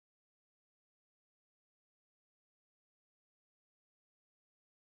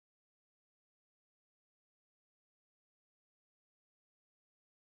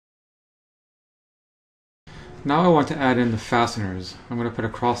Now I want to add in the fasteners. I'm going to put a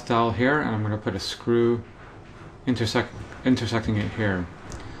cross dowel here, and I'm going to put a screw intersecting it here.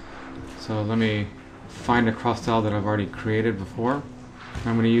 So let me find a cross dowel that I've already created before.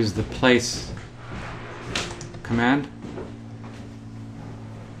 I'm going to use the place command,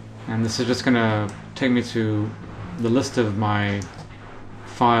 and this is just going to take me to the list of my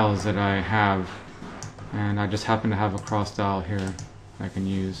files that I have, and I just happen to have a cross dowel here I can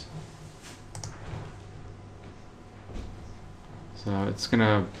use. So it's going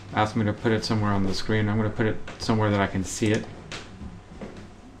to ask me to put it somewhere on the screen. I'm going to put it somewhere that I can see it.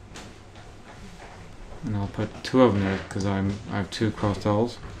 And I'll put two of them there because I have two cross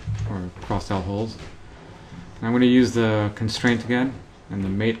dowels, or cross dowel holes. And I'm going to use the constraint again, and the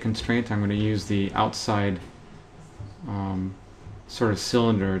mate constraint. I'm going to use the outside sort of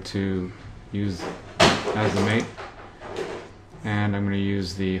cylinder to use as the mate. And I'm going to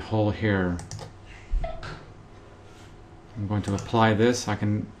use the hole here. I'm going to apply this. I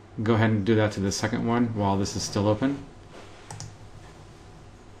can go ahead and do that to the second one while this is still open.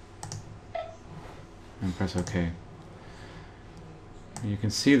 And press OK. You can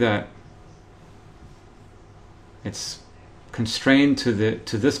see that it's constrained to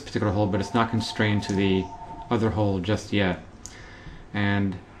this particular hole, but it's not constrained to the other hole just yet.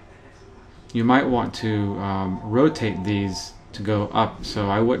 And you might want to rotate these to go up. So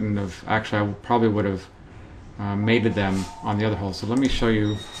I wouldn't have, actually I probably would have mated them on the other hole. So let me show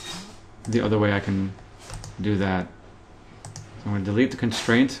you the other way I can do that. So I'm going to delete the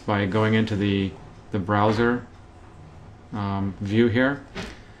constraint by going into the browser view here,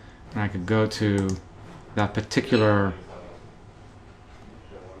 and I could go to that particular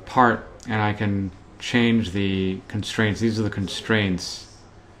part and I can change the constraints. These are the constraints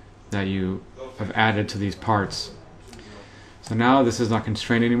that you have added to these parts. So now this is not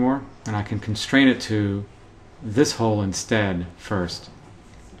constrained anymore, and I can constrain it to this hole instead first.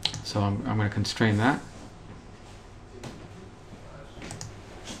 So I'm going to constrain that,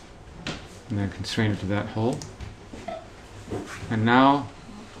 and then constrain it to that hole. And now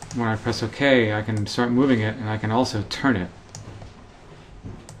when I press OK, I can start moving it, and I can also turn it.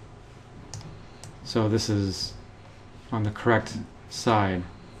 So this is on the correct side.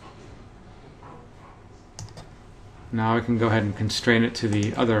 Now I can go ahead and constrain it to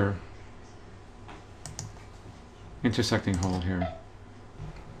the other intersecting hole here.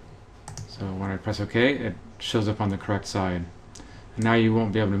 So when I press OK, it shows up on the correct side. And now you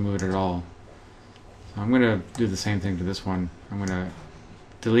won't be able to move it at all. So I'm going to do the same thing to this one. I'm going to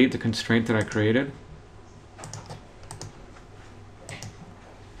delete the constraint that I created.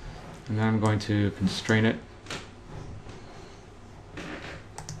 And then I'm going to constrain it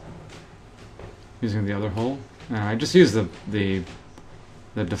using the other hole. And I just use the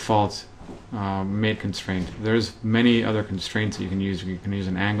default mate constraint. There's many other constraints that you can use. You can use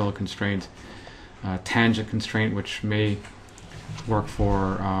an angle constraint, tangent constraint, which may work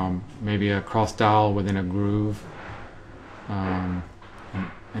for maybe a cross dowel within a groove, an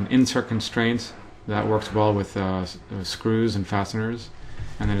insert constraint that works well with screws and fasteners,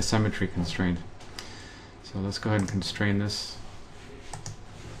 and then a symmetry constraint. So let's go ahead and constrain this.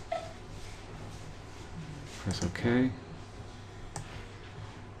 Press OK.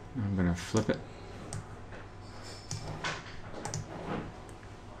 I'm going to flip it.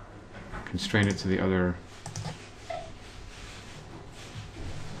 Constrain it to the other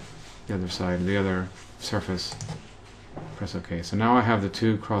side, the other surface. Press OK. So now I have the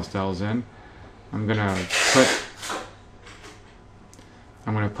two cross dowels in. I'm going to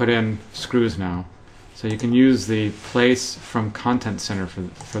put in screws now. So you can use the place from Content Center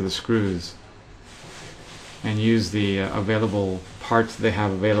for the screws, and use the available parts they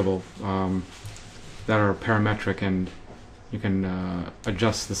have available that are parametric, and you can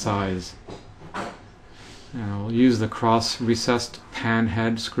adjust the size. And I'll use the cross recessed pan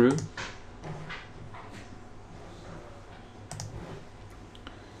head screw.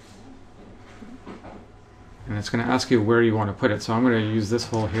 And it's going to ask you where you want to put it. So I'm going to use this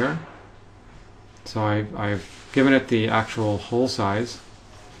hole here. So I've given it the actual hole size.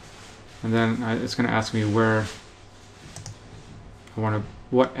 And then it's going to ask me where I want to,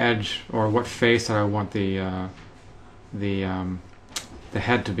 what edge or what face that I want the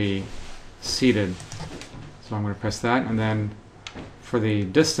head to be seated. So I'm going to press that, and then for the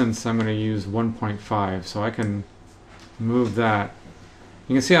distance I'm going to use 1.5. So I can move that.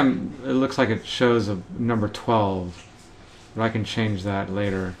 You can see it looks like it shows a number 12, but I can change that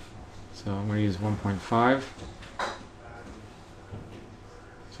later. So I'm going to use 1.5.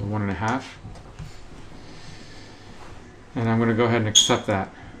 So 1.5, and I'm going to go ahead and accept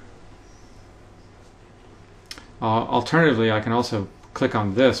that. Alternatively, I can also click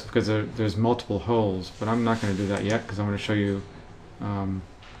on this because there's multiple holes, but I'm not going to do that yet because I'm going to show you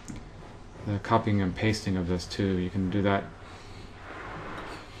the copying and pasting of this too. You can do that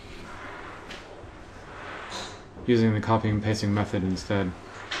using the copying and pasting method instead.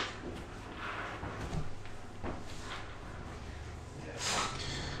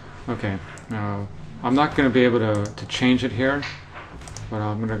 Okay, now I'm not going to be able to change it here, but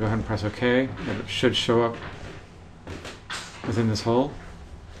I'm going to go ahead and press OK. It should show up within this hole.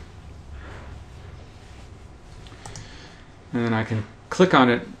 And then I can click on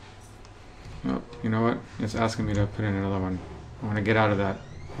it. Oh, you know what? It's asking me to put in another one. I want to get out of that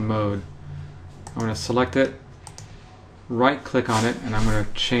mode. I'm going to select it, right click on it, and I'm going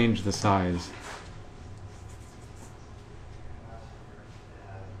to change the size.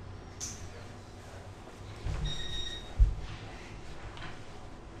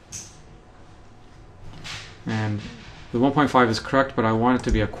 And the 1.5 is correct, but I want it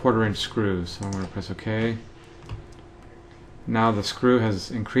to be a 1/4 inch screw, so I'm going to press OK. Now the screw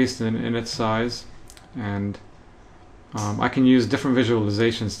has increased in its size, and I can use different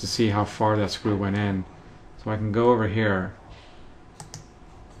visualizations to see how far that screw went in. So I can go over here,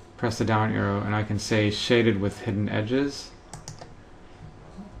 press the down arrow, and I can say shaded with hidden edges.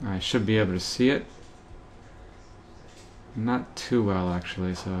 I should be able to see it. Not too well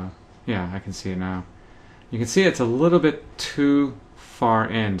actually, so yeah, I can see it now. You can see it's a little bit too far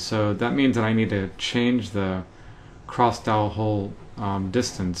in, so that means that I need to change the cross dowel hole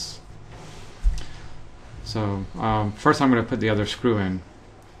distance. So first I'm going to put the other screw in.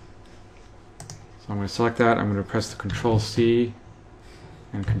 So I'm going to select that, I'm going to press the Control C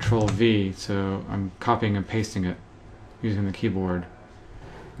and Control V, so I'm copying and pasting it using the keyboard.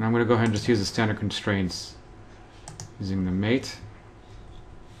 And I'm going to go ahead and just use the standard constraints using the mate.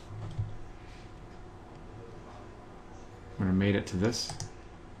 I'm going to mate it to this,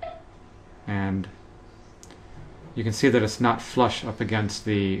 and you can see that it's not flush up against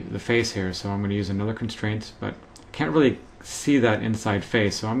the face here, so I'm going to use another constraint, but I can't really see that inside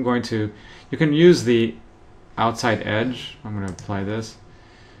face, so I'm going to, you can use the outside edge. I'm going to apply this.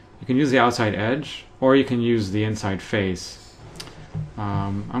 You can use the outside edge, or you can use the inside face.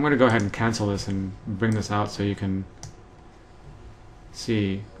 I'm going to go ahead and cancel this and bring this out so you can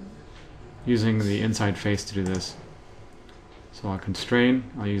see using the inside face to do this. So I'll constrain,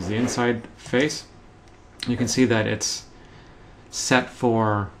 I'll use the inside face. You can see that it's set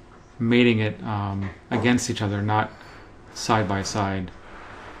for mating it against each other, not side by side.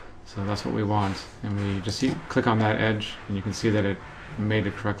 So that's what we want. And we just click on that edge and you can see that it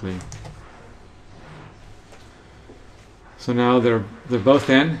mated correctly. So now they're both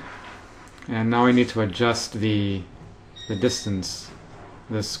in, and now I need to adjust the distance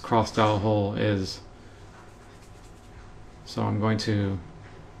this cross dowel hole is. So I'm going to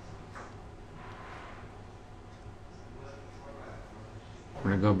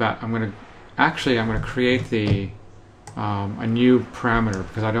go back. I'm going to create the a new parameter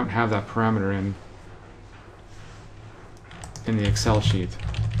because I don't have that parameter in the Excel sheet.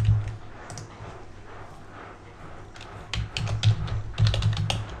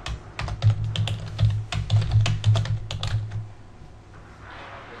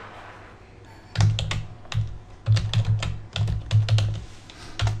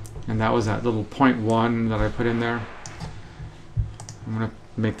 And that was that little 0.1 that I put in there. I'm going to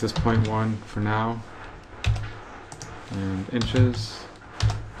make this 0.1 for now. And inches.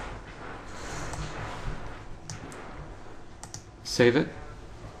 Save it.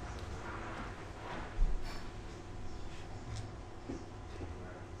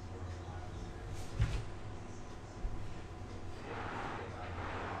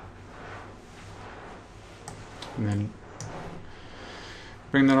 And then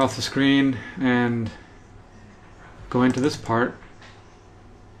bring that off the screen and go into this part.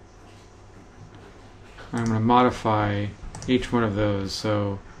 I'm going to modify each one of those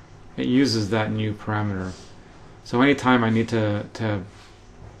so it uses that new parameter. So anytime I need to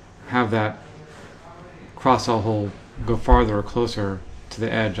have that cross dowel hole go farther or closer to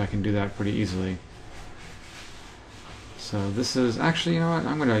the edge, I can do that pretty easily. So this is actually, you know what,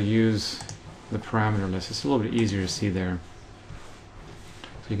 I'm going to use the parameter list. It's a little bit easier to see there.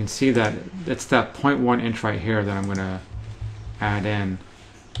 So you can see that it's that 0.1 inch right here that I'm going to add in.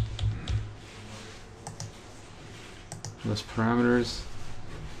 List parameters.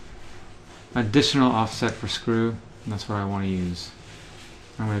 Additional offset for screw, and that's what I want to use.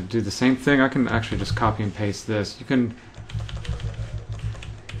 I'm going to do the same thing. I can actually just copy and paste this. You can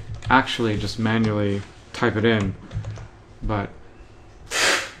actually just manually type it in, but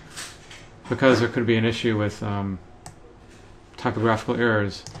because there could be an issue with typographical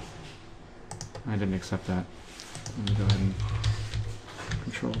errors. I didn't accept that. Let me go ahead and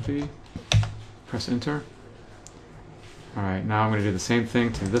Control V, press enter. Alright, now I'm going to do the same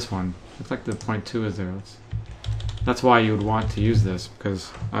thing to this one. Looks like the 0.2 is there. That's why you would want to use this,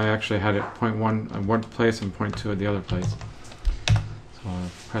 because I actually had it 0.1 at one place and 0.2 at the other place. So I'll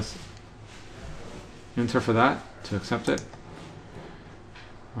press enter for that to accept it.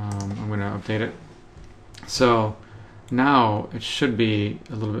 I'm going to update it. So now it should be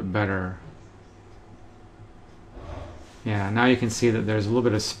a little bit better. Yeah, now you can see that there's a little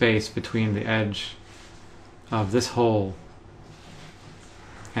bit of space between the edge of this hole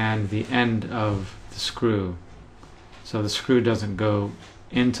and the end of the screw. So the screw doesn't go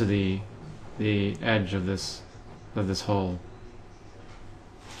into the edge of this hole.